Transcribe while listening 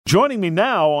Joining me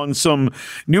now on some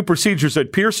new procedures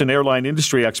at Pearson, airline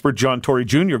industry expert John Tory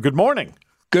Jr. Good morning.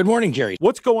 Good morning, Jerry.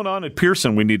 What's going on at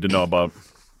Pearson we need to know about?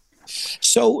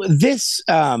 So this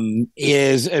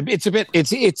is it's a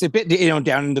bit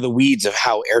down into the weeds of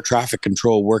how air traffic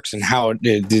control works and how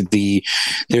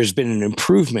there's been an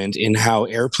improvement in how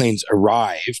airplanes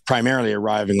primarily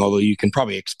arriving, although you can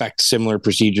probably expect similar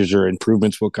procedures or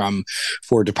improvements will come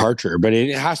for departure. But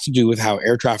it has to do with how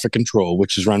air traffic control,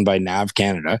 which is run by NAV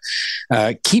Canada,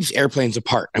 keeps airplanes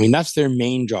apart. I mean, that's their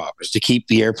main job, is to keep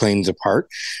the airplanes apart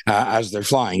as they're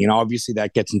flying. And obviously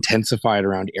that gets intensified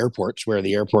around airports, where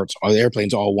the airplanes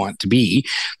all want to be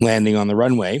landing on the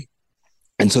runway.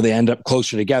 And so they end up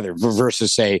closer together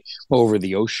versus, say, over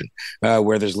the ocean,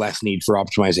 where there's less need for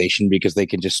optimization because they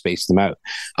can just space them out.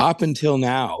 Up until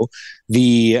now,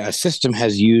 the system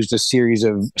has used a series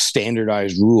of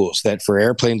standardized rules that for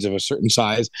airplanes of a certain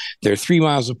size, they're 3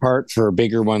 miles apart. For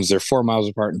bigger ones, they're 4 miles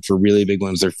apart. And for really big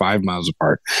ones, they're 5 miles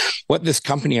apart. What this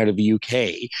company out of the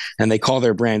UK, and they call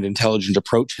their brand Intelligent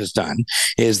Approach, has done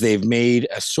is they've made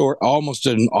almost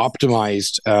an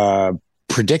optimized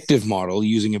predictive model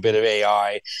using a bit of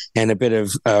AI and a bit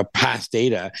of past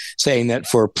data, saying that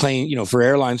for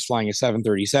airlines flying a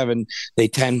 737, they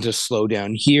tend to slow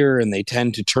down here and they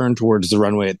tend to turn towards the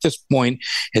runway at this point,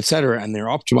 et cetera. And they're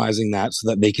optimizing that so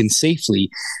that they can safely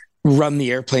run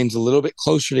the airplanes a little bit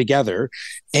closer together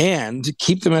and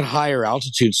keep them at higher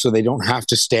altitudes so they don't have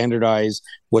to standardize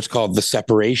what's called the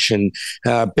separation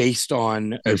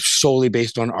solely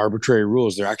based on arbitrary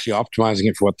rules. They're actually optimizing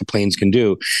it for what the planes can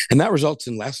do. And that results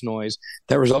in less noise,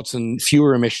 that results in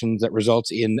fewer emissions, that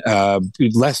results in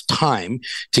less time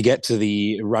to get to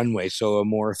the runway. So a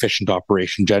more efficient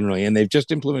operation generally. And they've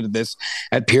just implemented this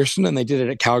at Pearson, and they did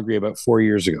it at Calgary about 4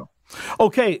 years ago.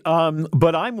 Okay,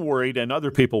 but I'm worried, and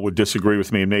other people would disagree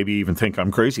with me and maybe even think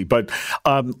I'm crazy, but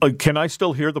can I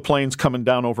still hear the planes coming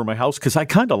down over my house? Because I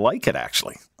kind of like it,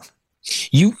 actually.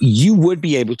 You would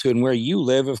be able to, and where you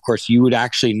live, of course, you would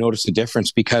actually notice the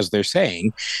difference, because they're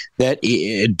saying that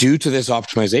due to this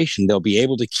optimization, they'll be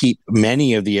able to keep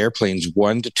many of the airplanes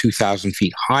 1,000 to 2,000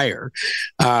 feet higher,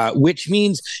 which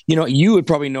means, you would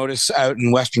probably notice out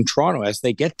in Western Toronto, as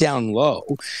they get down low,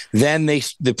 then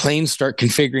the planes start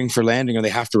configuring for landing, or they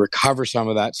have to recover some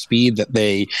of that speed that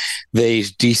they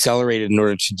decelerated in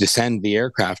order to descend the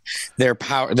aircraft. They're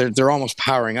almost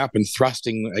powering up and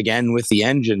thrusting again with the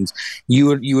engines.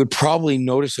 You would probably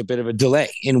notice a bit of a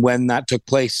delay in when that took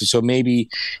place. So maybe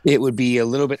it would be a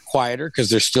little bit quieter because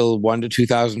they're still 1,000 to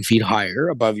 2,000 feet higher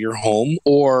above your home,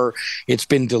 or it's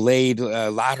been delayed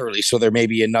laterally. So there may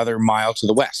be another mile to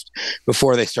the west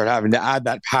before they start having to add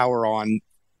that power on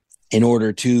in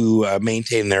order to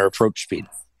maintain their approach speed.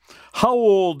 How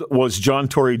old was John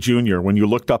Tory Jr. when you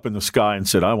looked up in the sky and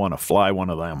said, I want to fly one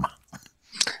of them?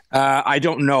 I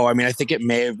don't know. I mean, I think it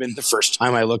may have been the first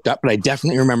time I looked up, but I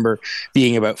definitely remember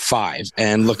being about 5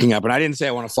 and looking up. And I didn't say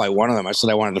I want to fly one of them. I said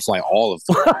I wanted to fly all of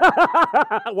them.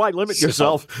 Why limit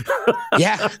yourself?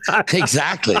 Yeah,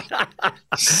 exactly.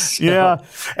 Yeah.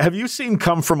 Have you seen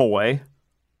Come From Away?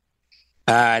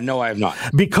 No, I have not.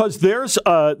 Because there's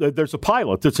a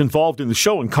pilot that's involved in the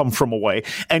show and Come From Away,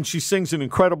 and she sings an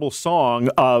incredible song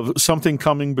of something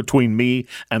coming between me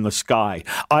and the sky.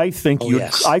 I think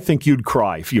you'd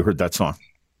cry if you heard that song.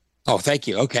 Oh, thank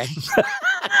you. Okay.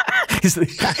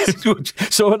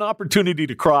 So an opportunity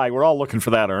to cry. We're all looking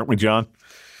for that, aren't we, John?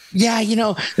 Yeah,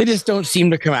 they just don't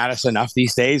seem to come at us enough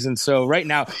these days. And so right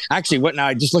now, I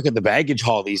just look at the baggage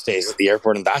hall these days at the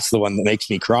airport, and that's the one that makes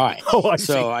me cry. Oh, I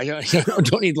see. I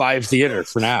don't need live theater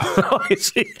for now. Oh, I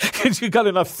see. Because you got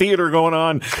enough theater going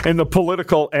on in the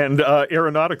political and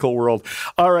aeronautical world.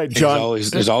 All right, John.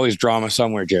 There's always drama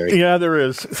somewhere, Jerry. Yeah, there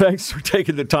is. Thanks for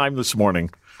taking the time this morning.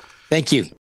 Thank you.